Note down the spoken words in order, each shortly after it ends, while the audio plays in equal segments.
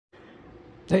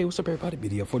Hey, what's up, everybody?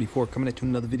 Video 44 coming at you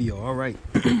another video. All right.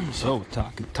 So,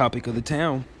 topic of the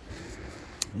town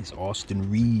is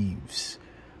Austin Reaves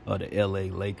of the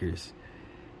LA Lakers.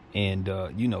 And,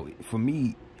 for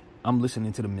me, I'm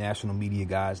listening to the national media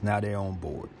guys. Now they're on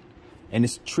board. And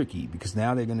it's tricky because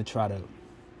now they're going to try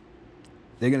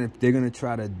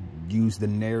to use the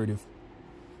narrative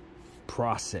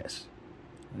process.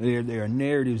 There are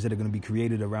narratives that are going to be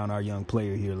created around our young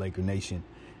player here, Laker Nation.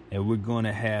 And we're going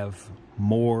to have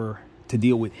more to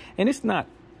deal with. And it's not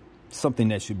something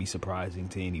that should be surprising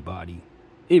to anybody.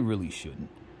 It really shouldn't.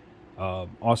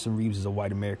 Austin Reaves is a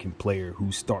white American player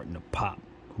who's starting to pop,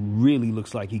 who really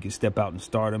looks like he could step out and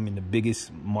start him in the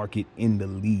biggest market in the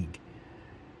league.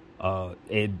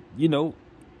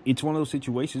 It's one of those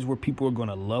situations where people are going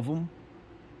to love him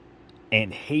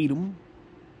and hate him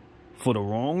for the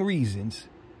wrong reasons.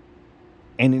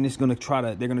 And then they're going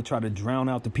to try to drown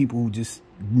out the people who just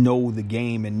know the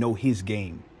game and know his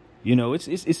game. You know,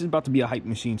 it's about to be a hype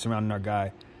machine surrounding our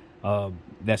guy.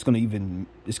 That's going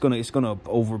to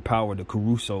overpower the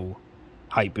Caruso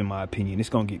hype, in my opinion. It's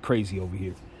going to get crazy over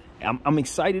here. I'm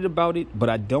excited about it, but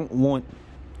I don't want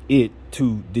it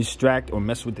to distract or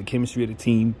mess with the chemistry of the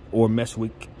team or mess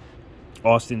with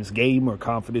Austin's game or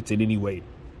confidence in any way.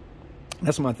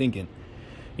 That's my thinking.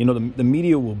 You know, the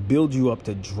media will build you up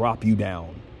to drop you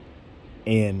down.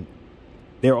 And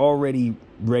they're already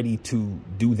ready to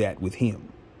do that with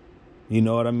him. You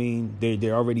know what I mean?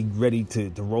 They're already ready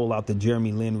to roll out the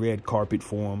Jeremy Lin red carpet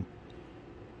for him.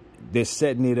 They're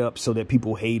setting it up so that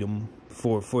people hate him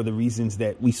for the reasons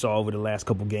that we saw over the last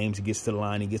couple games. He gets to the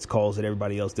line, he gets calls that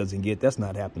everybody else doesn't get. That's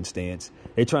not happenstance.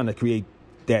 They're trying to create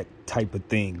that type of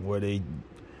thing where they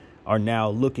are now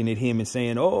looking at him and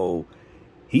saying, oh,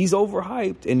 he's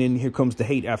overhyped. And then here comes the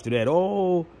hate after that.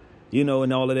 Oh,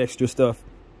 and all that extra stuff.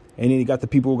 And then you got the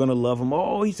people who are going to love him.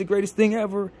 Oh, he's the greatest thing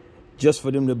ever. Just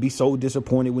for them to be so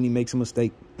disappointed when he makes a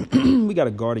mistake. We got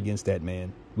to guard against that,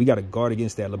 man. We got to guard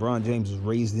against that. LeBron James was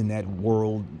raised in that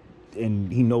world,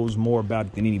 and he knows more about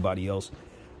it than anybody else.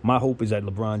 My hope is that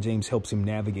LeBron James helps him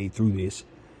navigate through this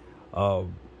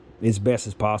as best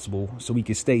as possible so he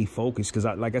can stay focused. Because,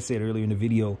 like I said earlier in the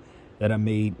video that I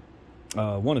made,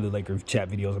 one of the Lakers chat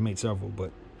videos, I made several,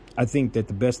 but I think that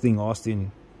the best thing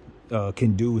Austin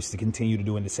can do is to continue to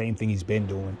doing the same thing he's been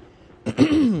doing.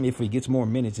 If he gets more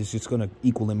minutes, it's just going to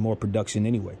equal him more production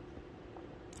anyway.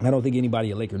 I don't think anybody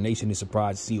at Laker Nation is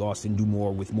surprised to see Austin do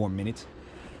more with more minutes.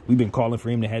 We've been calling for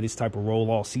him to have this type of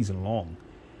role all season long.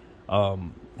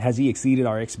 Has he exceeded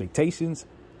our expectations?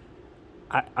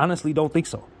 I honestly don't think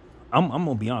so. I'm going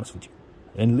to be honest with you.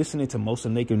 And listening to most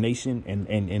of Laker Nation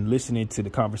and listening to the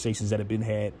conversations that have been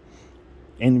had,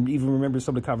 and even remember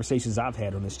some of the conversations I've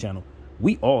had on this channel,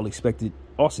 we all expected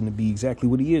Austin to be exactly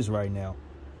what he is right now.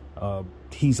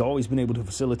 He's always been able to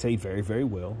facilitate very, very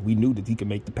well. We knew that he could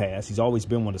make the pass. He's always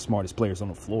been one of the smartest players on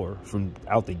the floor from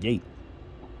out the gate.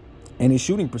 And his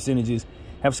shooting percentages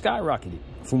have skyrocketed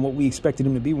from what we expected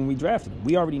him to be when we drafted him.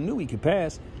 We already knew he could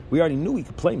pass. We already knew he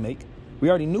could play make. We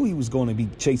already knew he was going to be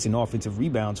chasing offensive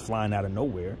rebounds flying out of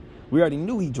nowhere. We already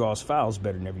knew he draws fouls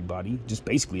better than everybody, just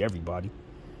basically everybody.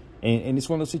 And it's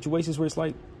one of those situations where it's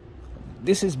like,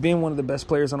 this has been one of the best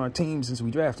players on our team since we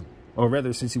drafted him, or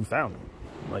rather since we found him.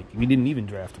 Like, we didn't even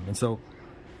draft him. And so,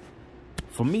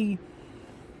 for me,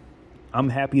 I'm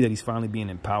happy that he's finally being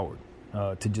empowered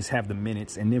to just have the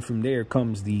minutes. And then from there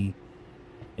comes the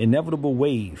inevitable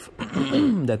wave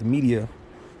that the media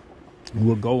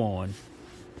will go on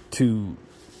to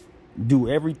do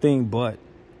everything but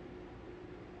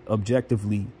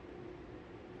objectively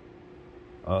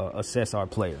assess our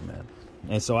player, man.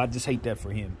 And so I just hate that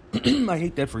for him. I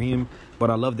hate that for him,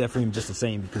 but I love that for him just the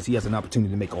same because he has an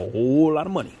opportunity to make a whole lot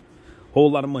of money.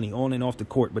 On and off the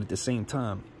court. But at the same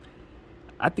time,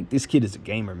 I think this kid is a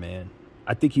gamer, man.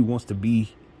 I think he wants to be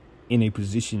in a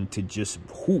position to just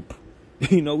hoop.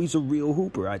 He's a real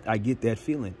hooper. I get that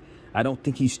feeling. I don't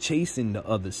think he's chasing the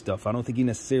other stuff. I don't think he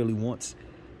necessarily wants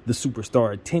the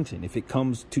superstar attention. If it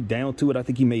comes down to it, I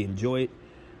think he may enjoy it.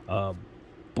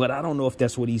 But I don't know if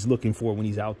that's what he's looking for when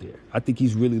he's out there. I think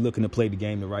he's really looking to play the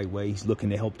game the right way. He's looking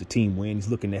to help the team win. He's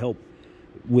looking to help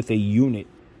with a unit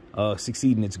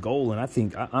succeed in its goal. And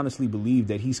I honestly believe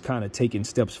that he's kind of taking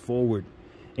steps forward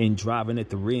and driving at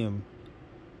the rim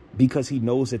because he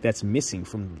knows that that's missing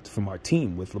from our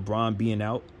team. With LeBron being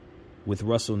out, with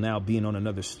Russell now being on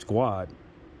another squad,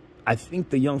 I think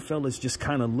the young fella's just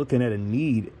kind of looking at a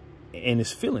need and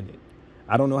is feeling it.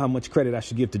 I don't know how much credit I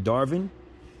should give to Darvin.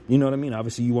 You know what I mean?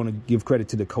 Obviously, you want to give credit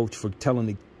to the coach for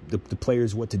telling the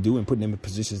players what to do and putting them in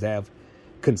positions to have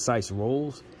concise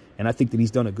roles. And I think that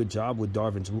he's done a good job with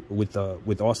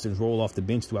with Austin's role off the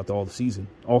bench throughout all season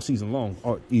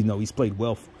long. You know, he's played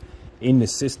well in the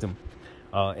system.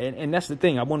 And that's the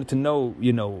thing. I wanted to know,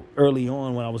 you know, early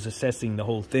on when I was assessing the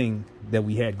whole thing that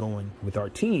we had going with our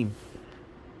team,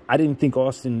 I didn't think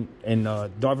Austin and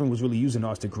Darvin was really using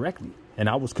Austin correctly. And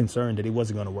I was concerned that it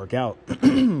wasn't going to work out.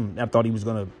 I thought he was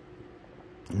going to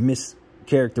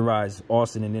mischaracterize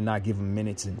Austin and then not give him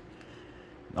minutes and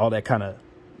all that kind of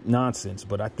nonsense.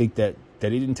 But I think that it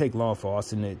didn't take long for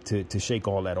Austin to shake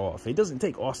all that off. It doesn't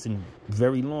take Austin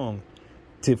very long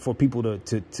for people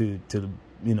to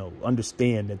you know,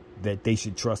 understand that they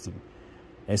should trust him.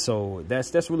 And so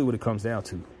that's really what it comes down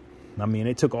to. I mean,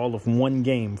 it took all of one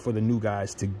game for the new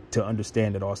guys to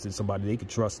understand that Austin's somebody they could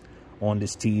trust on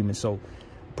this team. And so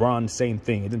Bron, same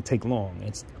thing. It didn't take long.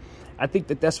 I think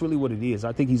that's really what it is.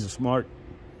 I think he's a smart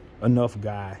enough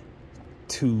guy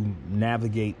to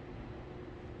navigate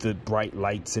the bright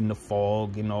lights and the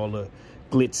fog and all the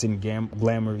glitz and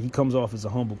glamour. He comes off as a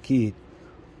humble kid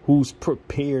who's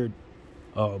prepared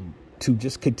to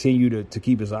just continue to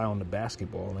keep his eye on the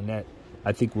basketball. And that,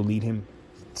 I think, will lead him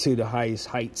to the highest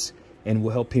heights and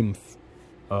will help him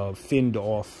fend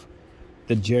off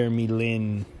the Jeremy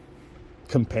Lin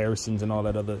comparisons and all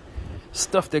that other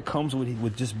stuff that comes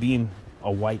with just being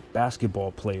a white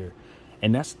basketball player.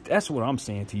 And that's what I'm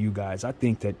saying to you guys. I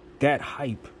think that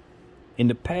hype in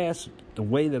the past, the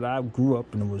way that I grew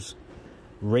up and was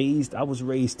raised, I was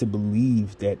raised to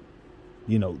believe that,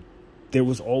 you know, there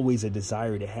was always a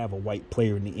desire to have a white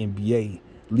player in the NBA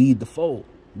lead the fold.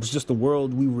 It was just the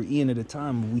world we were in at the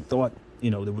time. We thought,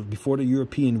 you know, there was, before the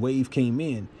European wave came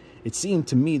in, it seemed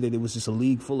to me that it was just a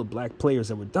league full of black players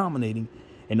that were dominating,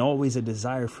 and always a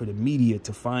desire for the media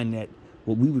to find that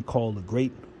what we would call the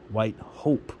great white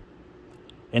hope.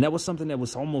 And that was something that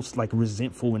was almost like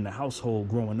resentful in the household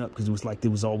growing up, because it was like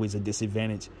there was always a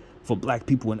disadvantage for black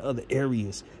people in other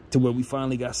areas, to where we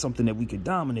finally got something that we could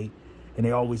dominate. And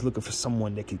they're always looking for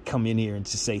someone that could come in here and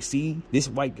just say, see, this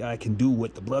white guy can do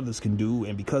what the brothers can do.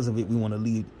 And because of it, we want to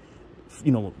lead,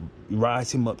 you know, rise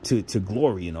him up to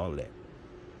glory and all of that.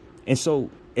 And so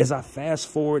as I fast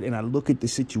forward and I look at the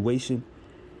situation,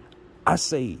 I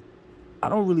say, I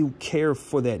don't really care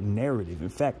for that narrative. In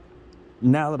fact,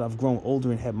 now that I've grown older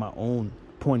and have my own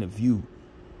point of view,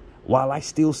 while I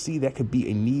still see that could be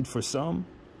a need for some,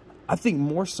 I think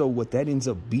more so what that ends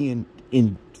up being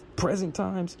in present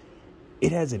times,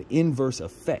 it has an inverse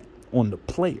effect on the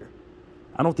player.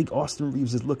 I don't think Austin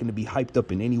Reaves is looking to be hyped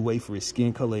up in any way for his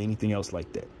skin color or anything else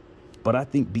like that. But I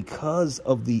think because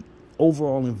of the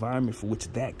overall environment for which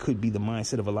that could be the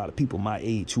mindset of a lot of people my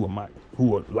age who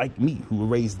are like me, who were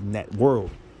raised in that world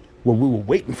where we were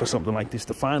waiting for something like this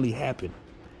to finally happen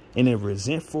in a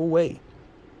resentful way,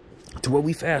 to where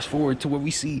we fast forward to where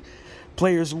we see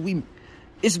players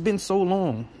it's been so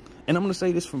long, and I'm going to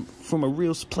say this from a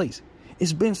real place.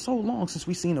 It's been so long since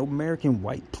we've seen an American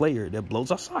white player that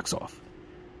blows our socks off.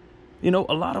 You know,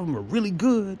 a lot of them are really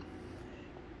good,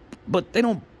 but they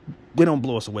don't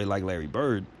blow us away like Larry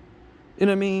Bird. You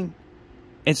know what I mean?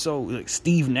 And so, like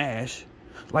Steve Nash,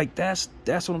 like that's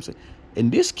what I'm saying.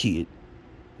 And this kid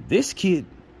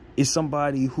is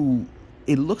somebody who,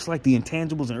 it looks like the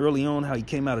intangibles, and early on how he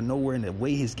came out of nowhere and the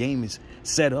way his game is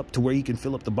set up to where he can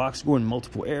fill up the box score in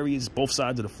multiple areas, both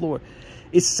sides of the floor.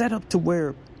 It's set up to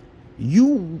where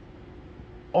you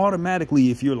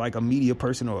automatically, if you're like a media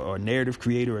person or a narrative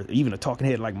creator or even a talking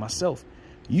head like myself,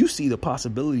 you see the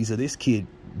possibilities of this kid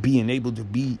being able to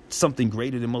be something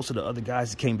greater than most of the other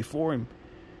guys that came before him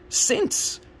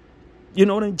since, you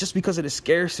know what I mean? Just because of the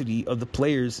scarcity of the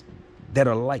players that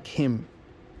are like him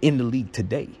in the league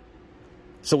today.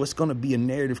 So it's going to be a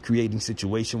narrative creating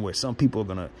situation where some people are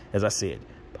going to, as I said,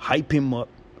 hype him up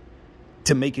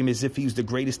to make him as if he's the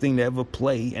greatest thing to ever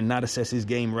play and not assess his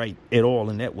game right at all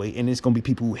in that way. And it's going to be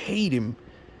people who hate him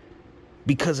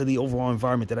because of the overall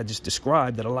environment that I just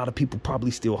described, that a lot of people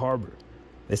probably still harbor.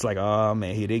 It's like, oh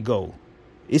man, here they go.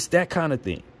 It's that kind of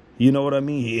thing. You know what I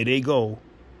mean? Here they go.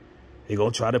 They're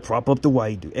going to try to prop up the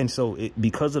white dude. And so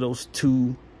because of those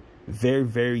two very,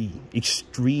 very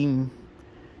extreme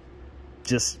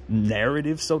just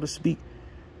narratives, so to speak,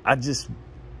 I just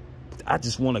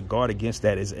want to guard against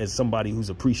that as somebody who's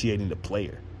appreciating the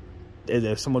player,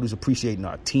 as somebody who's appreciating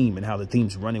our team and how the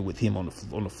team's running with him on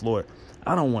the floor.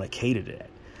 I don't want to cater to that.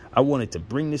 I wanted to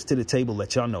bring this to the table,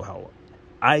 let y'all know how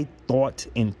I thought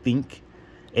and think,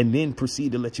 and then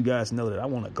proceed to let you guys know that I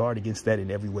want to guard against that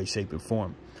in every way, shape, and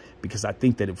form. because I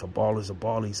think that if a baller's a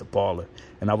baller, he's a baller.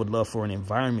 And I would love for an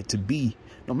environment to be,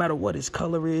 no matter what his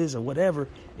color is or whatever,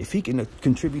 if he can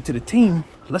contribute to the team,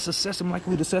 let's assess him like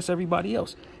we'd assess everybody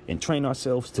else and train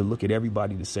ourselves to look at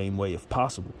everybody the same way if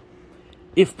possible.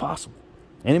 If possible.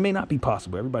 And it may not be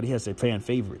possible. Everybody has their fan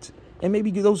favorites. And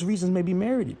maybe those reasons may be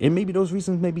merited. And maybe those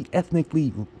reasons may be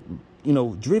ethnically,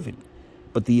 driven.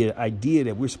 But the idea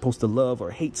that we're supposed to love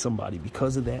or hate somebody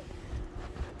because of that,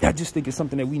 I just think it's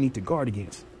something that we need to guard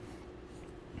against.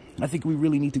 I think we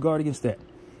really need to guard against that.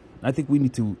 I think we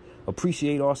need to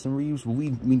appreciate Austin Reaves, but we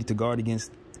need to guard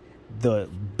against the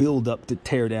build up to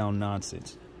tear down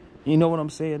nonsense. You know what I'm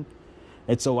saying?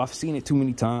 And so I've seen it too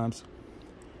many times.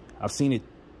 I've seen it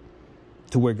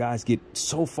to where guys get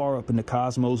so far up in the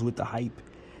cosmos with the hype,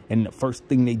 and the first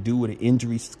thing they do with an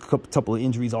injury, couple of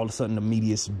injuries, all of a sudden the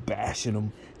media's bashing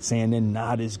them, saying they're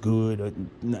not as good.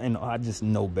 And I just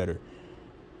know better.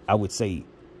 I would say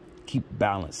keep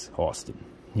balance, Austin.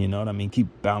 You know what I mean?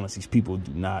 Keep balance. These people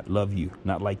do not love you.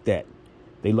 Not like that.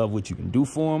 They love what you can do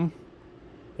for them.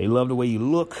 They love the way you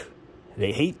look.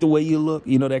 They hate the way you look,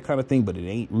 that kind of thing. But it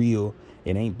ain't real.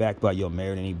 It ain't backed by your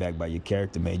merit. It ain't backed by your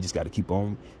character, man. You just got to keep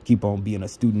on being a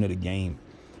student of the game.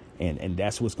 And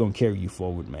that's what's going to carry you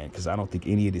forward, man. Because I don't think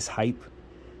any of this hype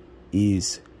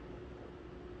is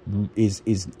as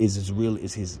real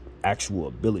as his actual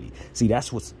ability. See,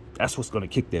 that's what's going to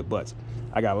kick their butts.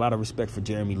 I got a lot of respect for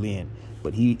Jeremy Lin,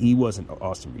 but he wasn't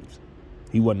Austin Reaves.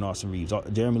 He wasn't Austin Reaves.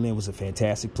 Jeremy Lin was a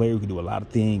fantastic player who could do a lot of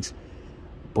things,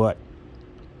 but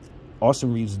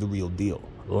Austin Reaves is the real deal.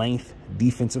 Length,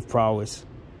 defensive prowess.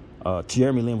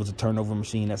 Jeremy Lin was a turnover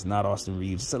machine. That's not Austin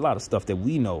Reaves. It's a lot of stuff that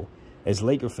we know as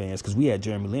Laker fans because we had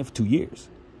Jeremy Lin for 2 years.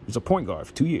 He was a point guard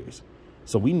for 2 years.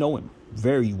 So we know him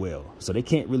very well. So they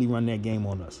can't really run that game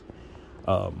on us,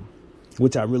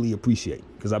 which I really appreciate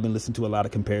because I've been listening to a lot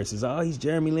of comparisons. Oh, he's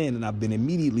Jeremy Lin. And I've been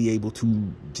immediately able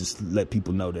to just let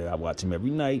people know that I watch him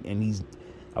every night. And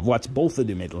I've watched both of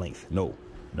them at length. No,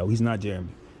 he's not Jeremy.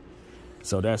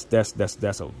 So that's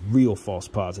a real false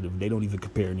positive. They don't even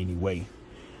compare in any way.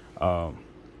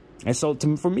 And so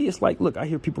for me, it's like, look, I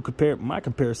hear people compare. My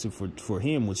comparison for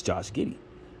him was Josh Giddey,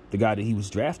 the guy that he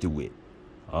was drafted with.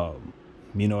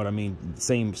 You know what I mean?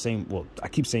 Same. Well, I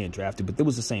keep saying drafted, but there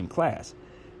was the same class.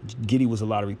 Giddey was a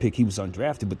lottery pick. He was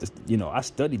undrafted, but I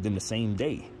studied them the same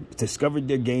day, discovered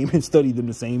their game and studied them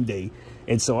the same day.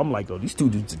 And so I'm like, oh, these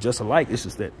two dudes are just alike. It's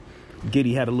just that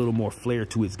Giddey had a little more flair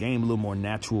to his game, a little more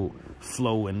natural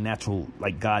flow and natural,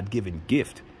 like, God-given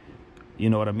gift. You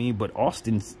know what I mean? But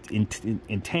Austin's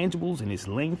intangibles and his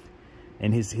length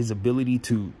and his ability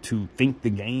to think the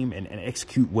game and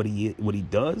execute what he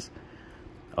does.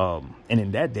 And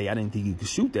in that day, I didn't think he could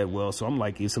shoot that well. So I'm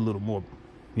like, it's a little more,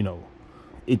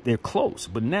 they're close.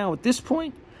 But now at this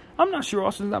point, I'm not sure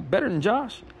Austin's not better than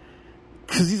Josh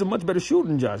because he's a much better shooter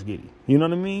than Josh Giddey. You know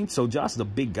what I mean? So Josh is a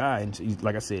big guy. And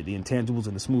like I said, the intangibles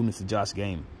and the smoothness of Josh's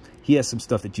game, he has some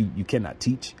stuff that you cannot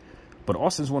teach. But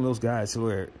Austin's one of those guys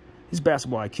where his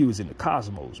basketball IQ is in the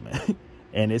cosmos, man.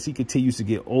 And as he continues to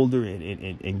get older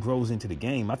and grows into the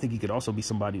game, I think he could also be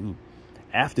somebody who,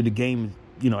 after the game,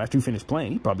 after he finished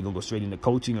playing, he's probably going to go straight into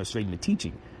coaching or straight into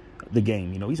teaching the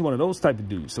game. He's one of those type of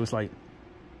dudes. So it's like,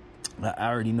 I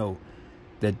already know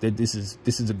that this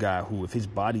is a guy who, if his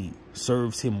body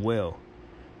serves him well,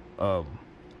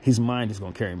 his mind is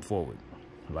going to carry him forward.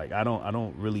 Like, I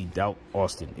don't really doubt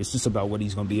Austin. It's just about what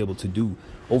he's going to be able to do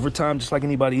over time, just like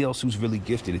anybody else who's really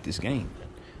gifted at this game.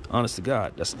 Honest to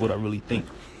God, that's what I really think.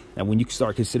 And when you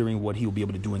start considering what he'll be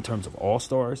able to do in terms of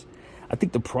all-stars, I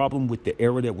think the problem with the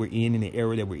era that we're in and the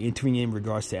era that we're entering in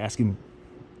regards to asking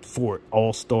for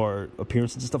all-star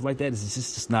appearances and stuff like that is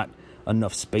it's just not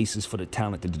enough spaces for the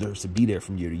talent that deserves to be there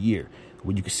from year to year.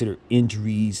 When you consider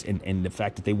injuries and the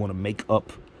fact that they want to make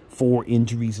up for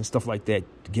injuries and stuff like that,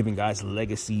 giving guys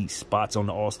legacy spots on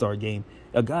the all-star game,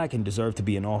 a guy can deserve to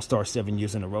be an all-star 7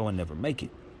 years in a row and never make it.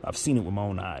 I've seen it with my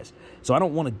own eyes. So I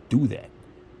don't want to do that.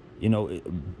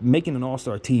 Making an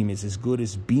all-star team is as good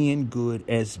as being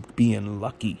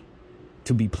lucky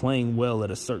to be playing well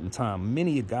at a certain time.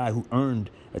 Many a guy who earned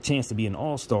a chance to be an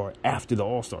all-star after the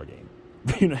all-star game.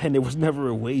 And there was never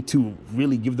a way to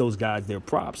really give those guys their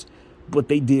props, but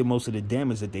they did most of the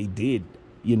damage that they did,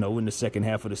 in the second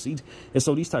half of the season. And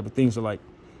so these type of things are like,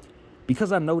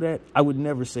 because I know that, I would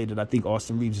never say that I think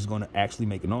Austin Reaves is going to actually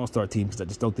make an all-star team because I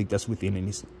just don't think that's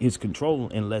within his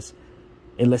control unless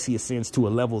he ascends to a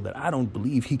level that I don't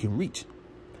believe he can reach.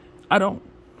 I don't.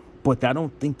 But I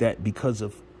don't think that because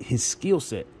of his skill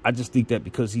set. I just think that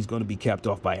because he's going to be capped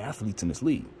off by athletes in this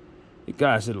league. The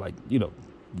guys that are like,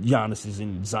 Giannis's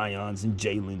and Zion's and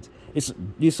Jalen's.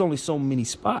 It's only so many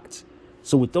spots.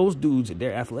 So with those dudes,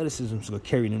 their athleticism is going to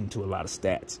carry them into a lot of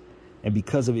stats. And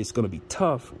because of it, it's going to be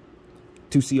tough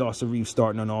to see Austin Reaves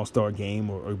starting an all-star game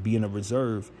or being a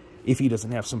reserve if he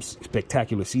doesn't have some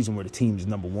spectacular season where the team is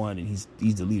number one and he's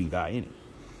the leading guy in it.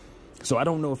 So I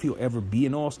don't know if he'll ever be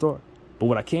an all-star. But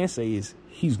what I can say is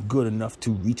he's good enough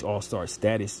to reach all-star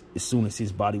status as soon as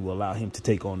his body will allow him to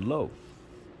take on low.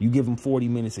 You give him 40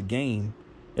 minutes a game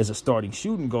as a starting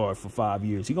shooting guard for 5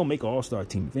 years, he's going to make an all-star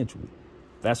team eventually.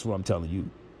 That's what I'm telling you.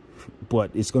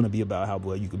 But it's going to be about how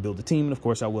well you can build a team and, of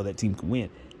course, how well that team can win.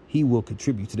 He will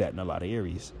contribute to that in a lot of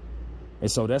areas. And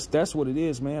so that's what it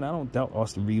is, man. I don't doubt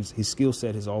Austin Reaves. His skill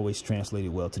set has always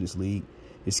translated well to this league.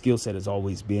 His skill set has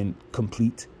always been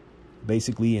complete,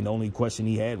 basically, and the only question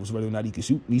he had was whether or not he could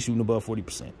shoot. He's shooting above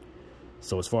 40%.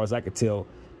 So as far as I could tell,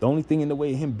 the only thing in the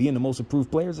way of him being the most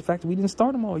improved player is the fact that we didn't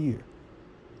start him all year.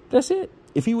 That's it.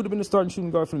 If he would have been the starting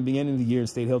shooting guard from the beginning of the year and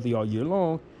stayed healthy all year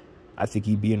long, I think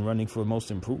he'd be in running for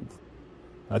most improved.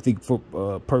 I think for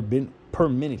per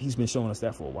minute, he's been showing us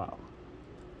that for a while.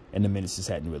 And the minutes just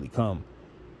hadn't really come.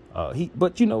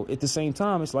 But, you know, at the same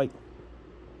time, it's like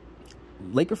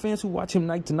Laker fans who watch him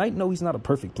night to night know he's not a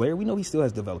perfect player. We know he still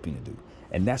has developing to do.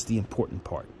 And that's the important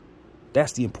part.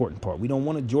 That's the important part. We don't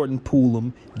want to Jordan Poole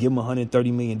him, give him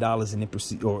 $130 million and then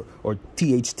proceed, or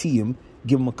THT him,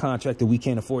 give him a contract that we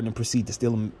can't afford and proceed to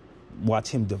still watch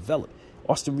him develop.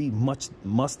 Austin Reaves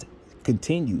must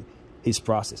continue his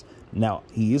process. Now,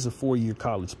 he is a 4-year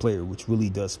college player, which really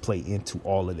does play into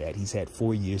all of that. He's had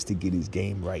 4 years to get his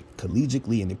game right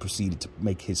collegiately and then proceeded to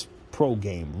make his pro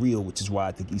game real, which is why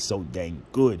I think he's so dang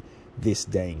good this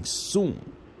dang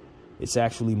soon. It's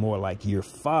actually more like year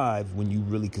 5 when you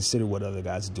really consider what other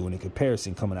guys are doing in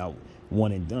comparison, coming out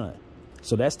one and done.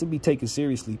 So that's to be taken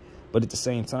seriously. But at the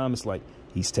same time, it's like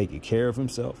he's taking care of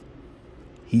himself.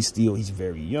 He's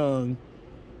very young.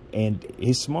 And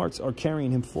his smarts are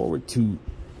carrying him forward to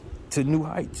new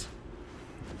heights.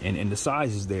 And the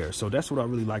size is there. So that's what I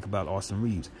really like about Austin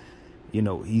Reaves. You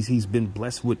know, he's been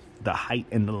blessed with the height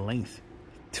and the length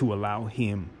to allow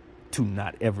him to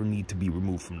not ever need to be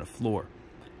removed from the floor.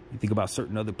 You think about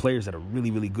certain other players that are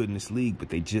really, really good in this league, but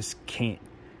they just can't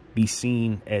be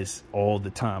seen as all the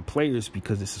time players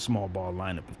because it's a small ball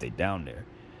lineup if they're down there.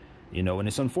 You know, and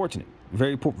it's unfortunate.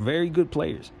 Very good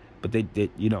players, but they're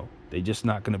just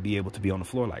not going to be able to be on the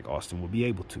floor like Austin will be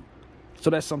able to. So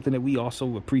that's something that we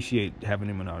also appreciate having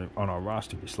him on our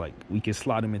roster. It's like we can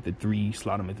slot him at the 3,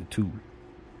 slot him at the 2.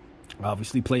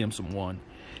 Obviously play him some 1.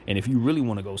 And if you really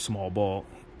want to go small ball,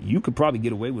 you could probably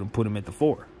get away with him, put him at the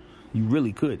 4. You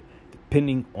really could,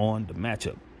 depending on the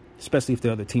matchup. Especially if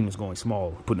the other team is going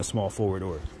small, putting a small forward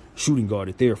or shooting guard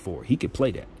at their 4. He could play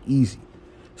that easy.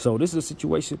 So this is a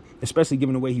situation, especially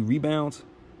given the way he rebounds.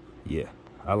 Yeah,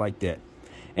 I like that.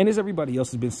 And as everybody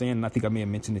else has been saying, and I think I may have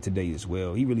mentioned it today as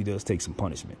well, he really does take some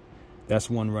punishment. That's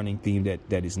one running theme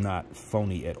that is not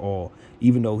phony at all,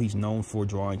 even though he's known for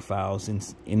drawing fouls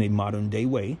in a modern day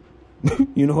way.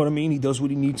 You know what I mean? He does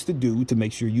what he needs to do to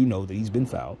make sure you know that he's been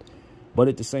fouled. But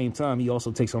at the same time, he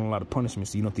also takes on a lot of punishment,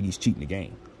 so you don't think he's cheating the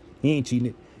game. He ain't cheating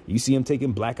it. You see him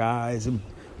taking black eyes and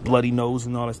bloody nose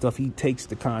and all that stuff. He takes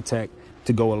the contact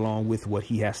to go along with what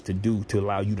he has to do to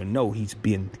allow you to know he's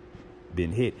been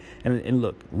hit. And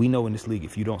look, we know in this league,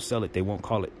 if you don't sell it, they won't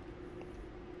call it.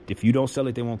 If you don't sell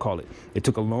it, they won't call it. It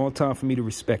took a long time for me to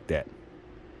respect that,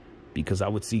 because I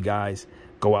would see guys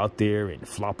go out there and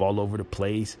flop all over the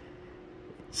place.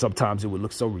 Sometimes it would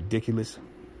look so ridiculous.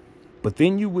 But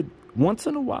then you would, once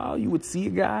in a while, you would see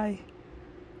a guy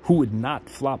who would not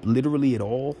flop literally at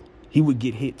all. He would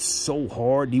get hit so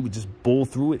hard, he would just bull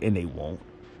through it, and they won't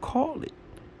call it.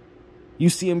 You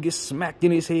see him get smacked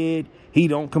in his head. He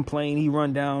don't complain. He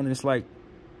run down, and it's like,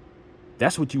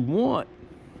 that's what you want.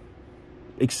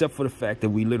 Except for the fact that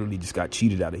we literally just got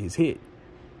cheated out of his hit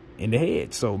in the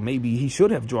head. So maybe he should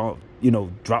have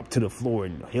dropped to the floor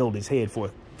and held his head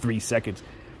for 3 seconds.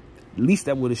 At least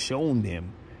that would have shown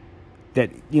them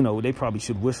that, they probably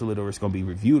should whistle it or it's going to be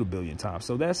reviewed a billion times.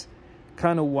 So that's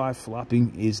kind of why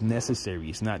flopping is necessary.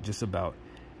 It's not just about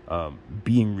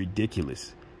being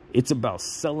ridiculous. It's about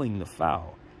selling the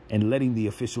foul and letting the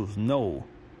officials know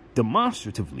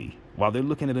demonstratively, while they're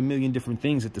looking at a million different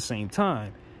things at the same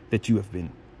time, that you have been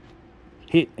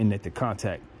hit and that the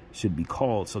contact should be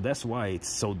called. So that's why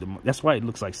that's why it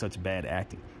looks like such bad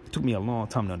acting. It took me a long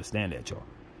time to understand that, y'all.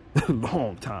 A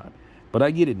long time. But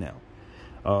I get it now.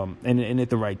 And at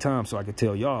the right time, so I could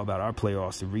tell y'all about our player,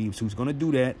 Austin Reaves, who's going to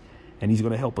do that, and he's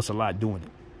going to help us a lot doing it.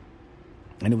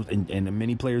 And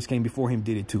many players came before him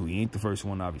did it too. He ain't the first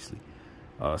one, obviously.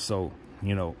 So,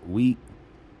 we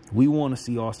want to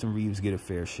see Austin Reaves get a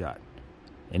fair shot.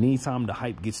 And anytime the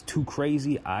hype gets too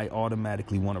crazy, I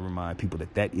automatically want to remind people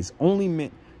that that is only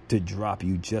meant to drop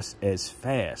you just as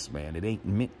fast, man. It ain't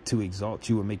meant to exalt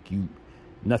you or make you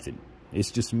nothing.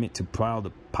 It's just meant to pile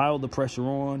the pressure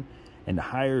on, and the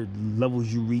higher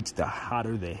levels you reach, the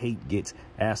hotter the hate gets.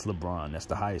 Ask LeBron, that's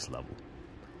the highest level.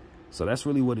 So that's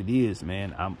really what it is,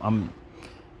 man.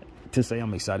 To say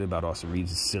I'm excited about Austin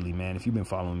Reaves is silly, man. If you've been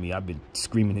following me, I've been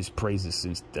screaming his praises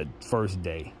since the first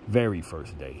day, very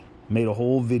first day. Made a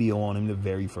whole video on him the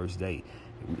very first day.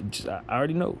 I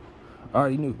already know. I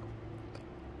already knew.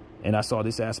 And I saw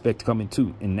this aspect coming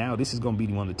too. And now this is going to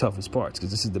be one of the toughest parts,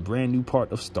 because this is the brand new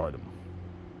part of stardom.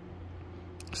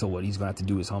 So what he's going to have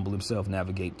to do is humble himself,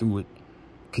 navigate through it,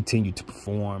 continue to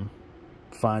perform,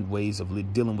 find ways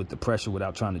of dealing with the pressure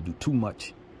without trying to do too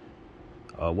much,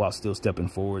 while still stepping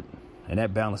forward. And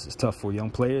that balance is tough for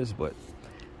young players, but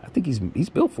I think he's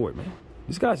built for it, man.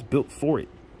 This guy's built for it.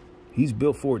 He's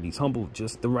built for it. He's humbled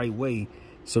just the right way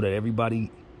so that everybody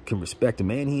can respect him.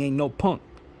 Man, he ain't no punk.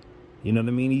 You know what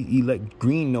I mean? He let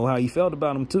Green know how he felt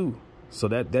about him too. So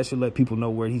that should let people know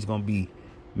where he's going to be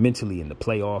mentally in the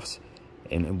playoffs,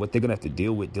 and what they're going to have to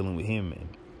dealing with him. And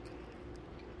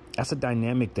that's a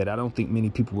dynamic that I don't think many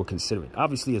people were considering.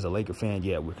 Obviously, as a Laker fan,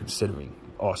 yeah, we're considering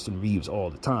Austin Reaves all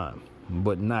the time,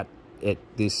 but not at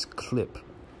this clip.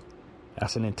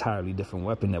 That's an entirely different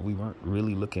weapon that we weren't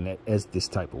really looking at as this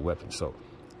type of weapon. So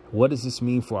what does this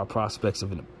mean for our prospects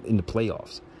in the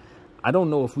playoffs? I don't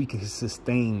know if we can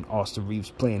sustain Austin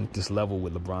Reaves playing at this level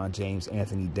with LeBron James,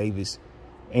 Anthony Davis,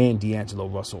 and D'Angelo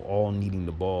Russell all needing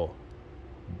the ball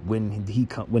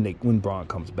when Bron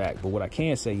comes back. But what I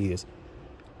can say is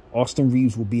Austin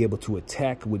Reaves will be able to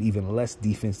attack with even less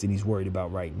defense than he's worried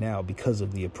about right now because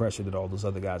of the pressure that all those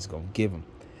other guys are going to give him.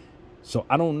 So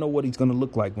I don't know what he's going to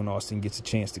look like when Austin gets a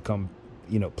chance to come,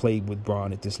 play with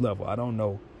Bron at this level. I don't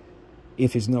know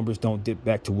if his numbers don't dip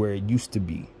back to where it used to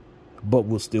be, but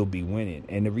will still be winning.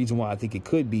 And the reason why I think it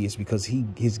could be is because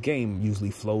his game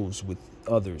usually flows with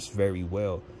others very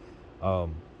well,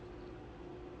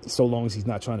 so long as he's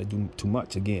not trying to do too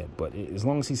much again. But as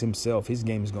long as he's himself, his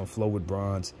game is going to flow with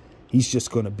Bron's. He's just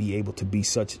going to be able to be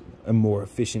such a more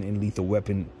efficient and lethal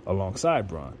weapon alongside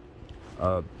Bron,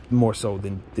 more so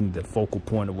than the focal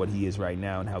point of what he is right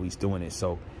now and how he's doing it.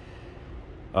 So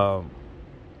I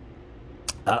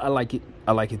like it.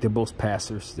 I like it. They're both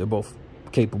passers. They're both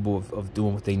capable of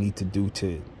doing what they need to do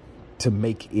to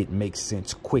make it make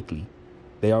sense quickly.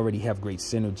 They already have great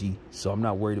synergy, so I'm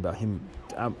not worried about him.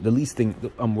 The least thing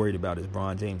I'm worried about is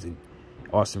Bron James and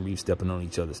Austin Reaves stepping on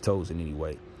each other's toes in any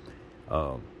way.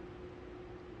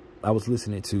 I was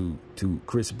listening to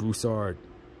Chris Broussard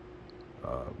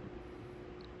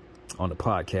on the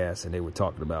podcast, and they were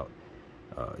talking about,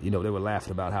 they were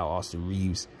laughing about how Austin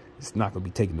Reaves is not going to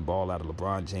be taking the ball out of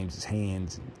LeBron James's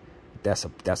hands, and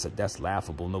that's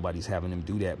laughable. Nobody's having him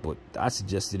do that. But I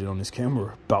suggested it on this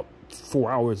camera about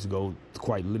 4 hours ago,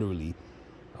 quite literally,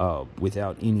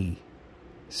 without any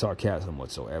sarcasm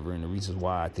whatsoever. And the reason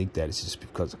why I think that is just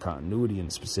because of continuity and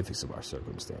the specifics of our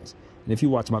circumstance. And if you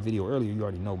watched my video earlier, you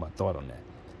already know my thought on that.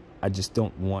 I just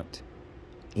don't want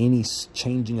any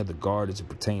changing of the guard as it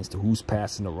pertains to who's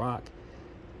passing the rock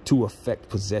to affect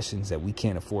possessions that we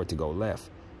can't afford to go left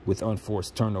with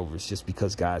unforced turnovers, just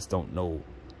because guys don't know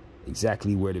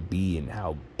exactly where to be and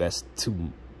how best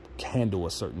to handle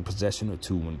a certain possession or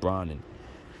two when Bron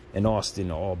and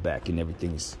Austin are all back and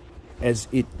everything's as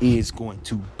it is going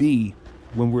to be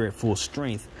when we're at full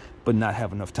strength, but not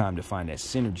have enough time to find that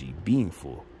synergy being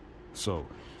full. So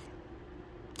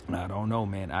I don't know,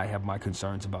 man. I have my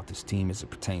concerns about this team as it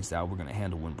pertains to how we're going to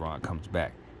handle when Bron comes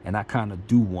back. And I kind of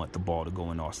do want the ball to go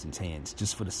in Austin's hands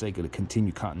just for the sake of the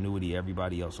continued continuity of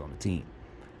everybody else on the team.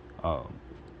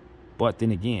 But then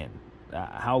again,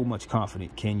 how much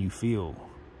confident can you feel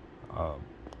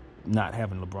not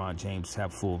having LeBron James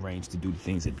have full range to do the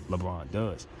things that LeBron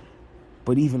does?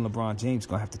 But even LeBron James is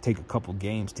going to have to take a couple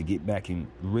games to get back in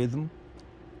rhythm.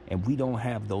 And we don't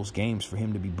have those games for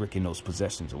him to be bricking those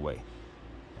possessions away.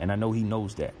 And I know he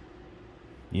knows that.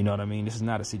 You know what I mean? This is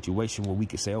not a situation where we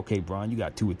could say, okay, Bron, you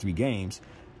got 2 or 3 games.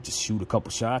 Just shoot a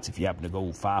couple shots. If you happen to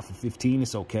go 5 for 15,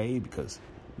 it's okay, because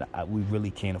we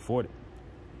really can't afford it.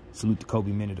 Salute to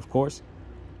Kobe Minute, of course.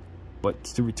 But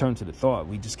to return to the thought,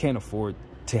 we just can't afford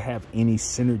to have any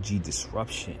synergy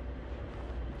disruption.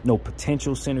 No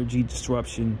potential synergy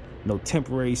disruption, no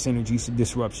temporary synergy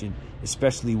disruption,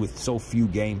 especially with so few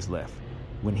games left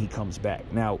when he comes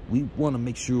back. Now, we want to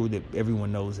make sure that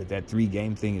everyone knows that that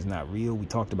 3-game thing is not real. We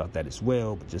talked about that as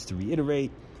well, but just to reiterate,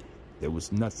 there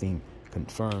was nothing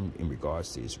confirmed in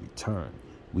regards to his return.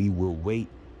 We will wait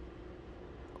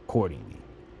accordingly.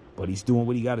 But he's doing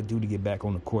what he got to do to get back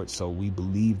on the court. So we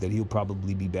believe that he'll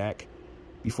probably be back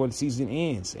before the season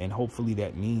ends. And hopefully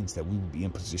that means that we will be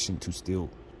in position to still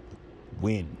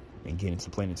win and get into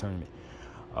playing the tournament.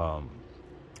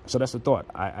 So that's the thought.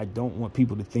 I don't want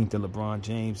people to think that LeBron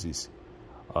James is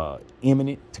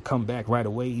imminent to come back right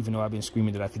away, even though I've been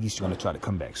screaming that I think he's going to try to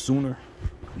come back sooner.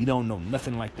 We don't know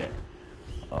nothing like that.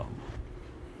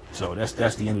 So that's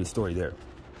the end of the story there.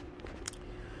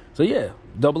 So, yeah,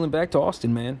 doubling back to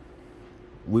Austin, man.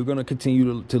 We're going to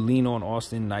continue to lean on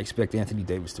Austin, and I expect Anthony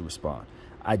Davis to respond.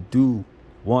 I do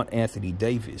want Anthony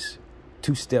Davis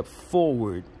to step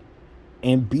forward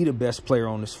and be the best player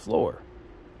on this floor,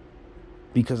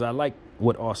 because I like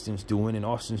what Austin's doing, and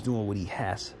Austin's doing what he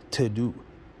has to do,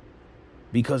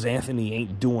 because Anthony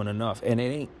ain't doing enough. And it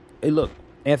ain't, hey, look,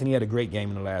 Anthony had a great game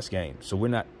in the last game, so we're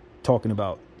not talking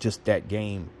about just that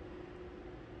game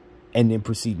and then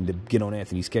proceeding to get on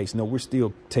Anthony's case. No, we're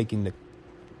still taking the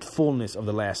fullness of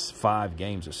the last 5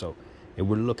 games or so, and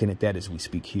we're looking at that as we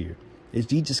speak here.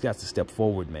 He just got to step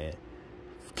forward, man.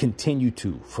 Continue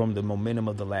to, from the momentum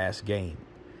of the last game,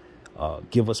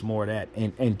 give us more of that,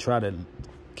 and try to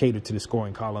cater to the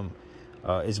scoring column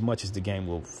as much as the game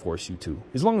will force you to.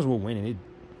 As long as we're winning it,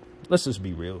 let's just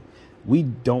be real. We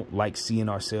don't like seeing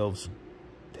ourselves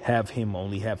have him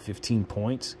only have 15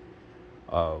 points.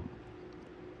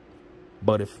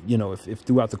 But if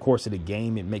throughout the course of the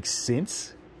game it makes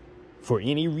sense for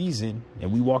any reason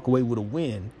and we walk away with a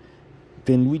win,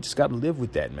 then we just got to live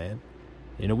with that, man.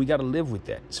 We got to live with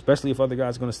that, especially if other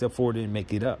guys are going to step forward and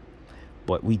make it up.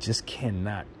 But we just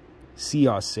cannot see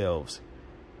ourselves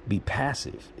be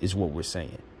passive is what we're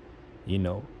saying.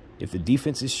 If the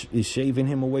defense is shaving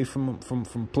him away from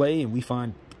play and we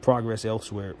find progress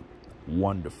elsewhere,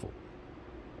 wonderful.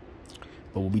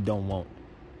 But what we don't want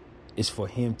is for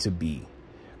him to be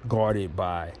guarded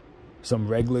by some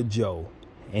regular Joe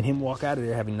and him walk out of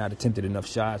there having not attempted enough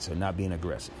shots or not being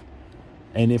aggressive.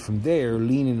 And then from there,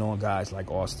 leaning on guys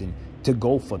like Austin to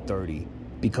go for 30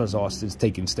 because Austin's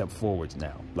taking step forwards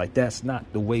now. Like, that's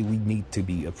not the way we need to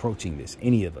be approaching this,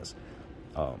 any of us.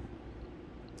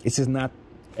 It's just not,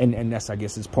 and that's, I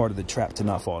guess, is part of the trap to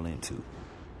not fall into.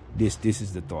 This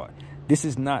is the thought. This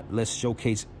is not let's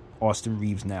showcase Austin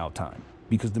Reeves now time,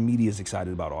 because the media is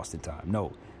excited about Austin time.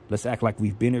 No, let's act like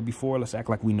we've been here before. Let's act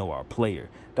like we know our player.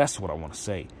 That's what I want to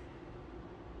say.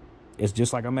 It's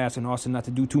just like I'm asking Austin not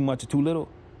to do too much or too little.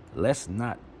 Let's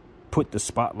not put the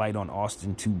spotlight on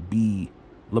Austin to be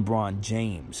LeBron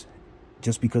James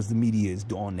just because the media is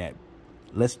on that.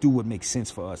 Let's do what makes sense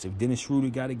for us. If Dennis Schroeder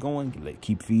got it going,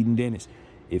 keep feeding Dennis.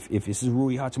 If this is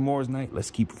Rui Hachimura's night,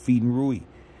 let's keep feeding Rui.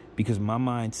 Because my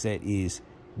mindset is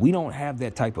we don't have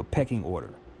that type of pecking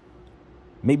order.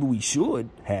 Maybe we should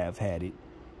have had it,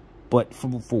 but for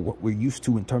what we're used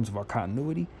to in terms of our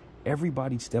continuity,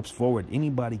 everybody steps forward.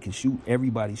 Anybody can shoot.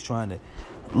 Everybody's trying to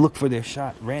look for their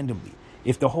shot randomly.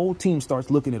 If the whole team starts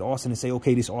looking at Austin and say,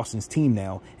 okay, this is Austin's team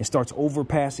now, and starts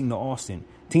overpassing to Austin,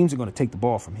 teams are going to take the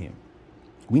ball from him.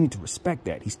 We need to respect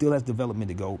that. He still has development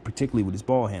to go, particularly with his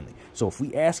ball handling. So if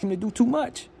we ask him to do too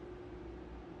much,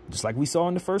 just like we saw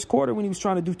in the first quarter when he was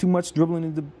trying to do too much, dribbling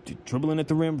at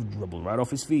the rim, dribble right off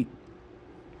his feet,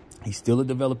 he's still a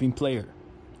developing player.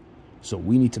 So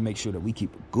we need to make sure that we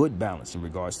keep a good balance in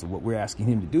regards to what we're asking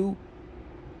him to do.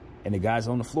 And the guys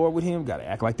on the floor with him got to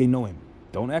act like they know him.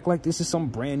 Don't act like this is some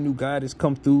brand new guy that's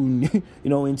come through and,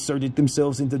 inserted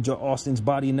themselves into Austin's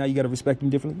body, and now you got to respect him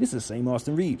differently. This is the same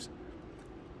Austin Reeves.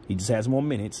 He just has more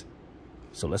minutes.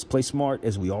 So let's play smart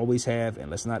as we always have,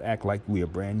 and let's not act like we are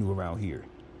brand new around here.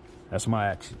 That's my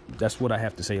action. That's what I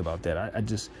have to say about that. I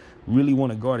just really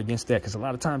want to guard against that, because a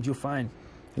lot of times you'll find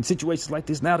in situations like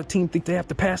this, now the team think they have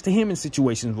to pass to him in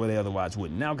situations where they otherwise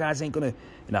wouldn't. Now guys ain't going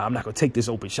to, I'm not going to take this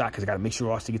open shot because I got to make sure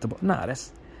Austin gets the ball. Nah,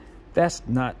 that's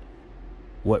not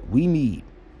what we need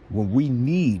when we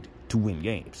need to win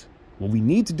games. What we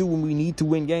need to do when we need to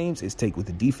win games is take what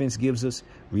the defense gives us,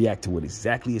 react to what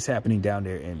exactly is happening down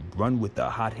there, and run with the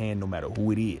hot hand no matter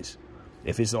who it is.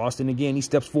 If it's Austin again, he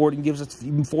steps forward and gives us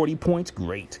even 40 points,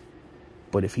 great.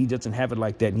 But if he doesn't have it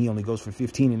like that and he only goes for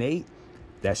 15 and 8,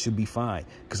 that should be fine,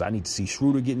 because I need to see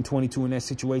Schroeder getting 22 in that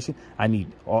situation. I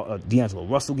need D'Angelo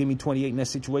Russell give me 28 in that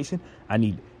situation. I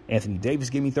need Anthony Davis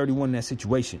give me 31 in that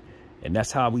situation. And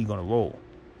that's how we're going to roll.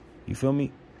 You feel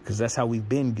me? Because that's how we've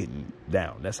been getting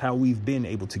down. That's how we've been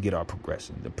able to get our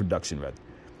progression, the production rather.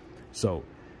 So,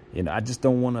 I just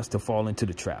don't want us to fall into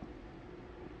the trap.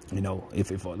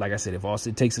 If like I said, if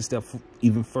Austin takes a step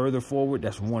even further forward,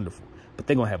 that's wonderful. But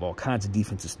they're going to have all kinds of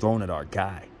defenses thrown at our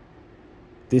guy.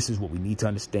 This is what we need to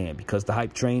understand. Because the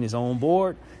hype train is on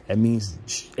board, that means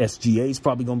SGA is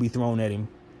probably going to be thrown at him.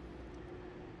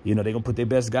 You know, they're going to put their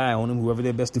best guy on him, whoever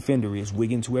their best defender is,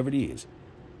 Wiggins, whoever it is.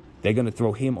 They're going to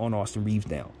throw him on Austin Reeves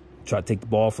now. Try to take the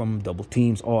ball from him, double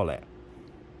teams, all that.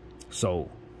 So,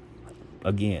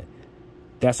 again,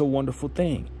 that's a wonderful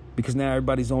thing because now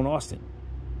everybody's on Austin.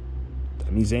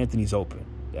 That means Anthony's open.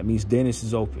 That means Dennis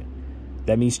is open.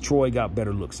 That means Troy got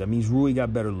better looks. That means Rui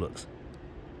got better looks.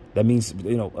 That means,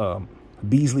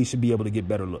 Beasley should be able to get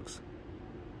better looks.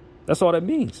 That's all that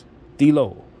means.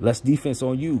 D-Lo, less defense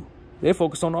on you. They're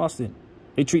focused on Austin.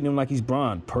 They're treating him like he's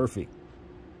Bron. Perfect.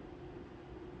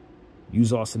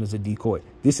 Use Austin as a decoy.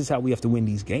 This is how we have to win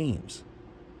these games.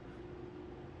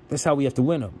 That's how we have to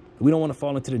win them. We don't want to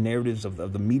fall into the narratives of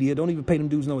the media. Don't even pay them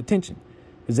dudes no attention.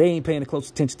 Because they ain't paying close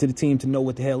attention to the team to know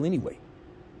what the hell anyway.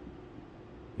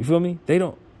 You feel me? They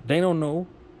don't know.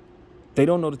 They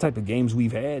don't know the type of games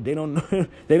we've had. They don't know,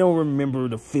 they don't remember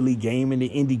the Philly game and the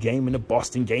Indy game and the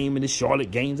Boston game and the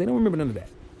Charlotte games. They don't remember none of that.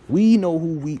 We know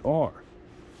who we are.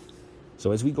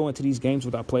 So as we go into these games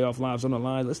with our playoff lives on the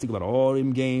line, let's think about all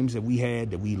them games that we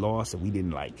had, that we lost, that we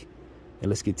didn't like. And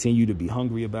let's continue to be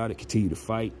hungry about it, continue to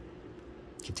fight,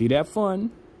 continue to have fun,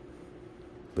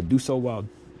 but do so while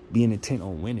being intent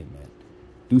on winning, man.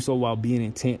 Do so while being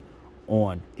intent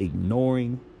on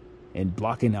ignoring and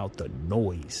blocking out the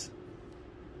noise.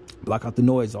 Block out the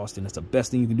noise, Austin. That's the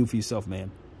best thing you can do for yourself,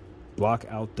 man. Block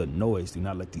out the noise. Do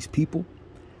not let these people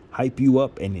hype you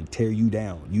up and then tear you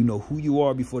down. You know who you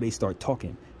are before they start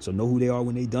talking. So know who they are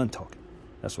when they done talking.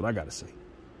 That's what I got to say.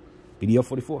 BDL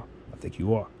 44. I think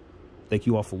you are. Thank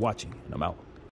you all for watching, and I'm out.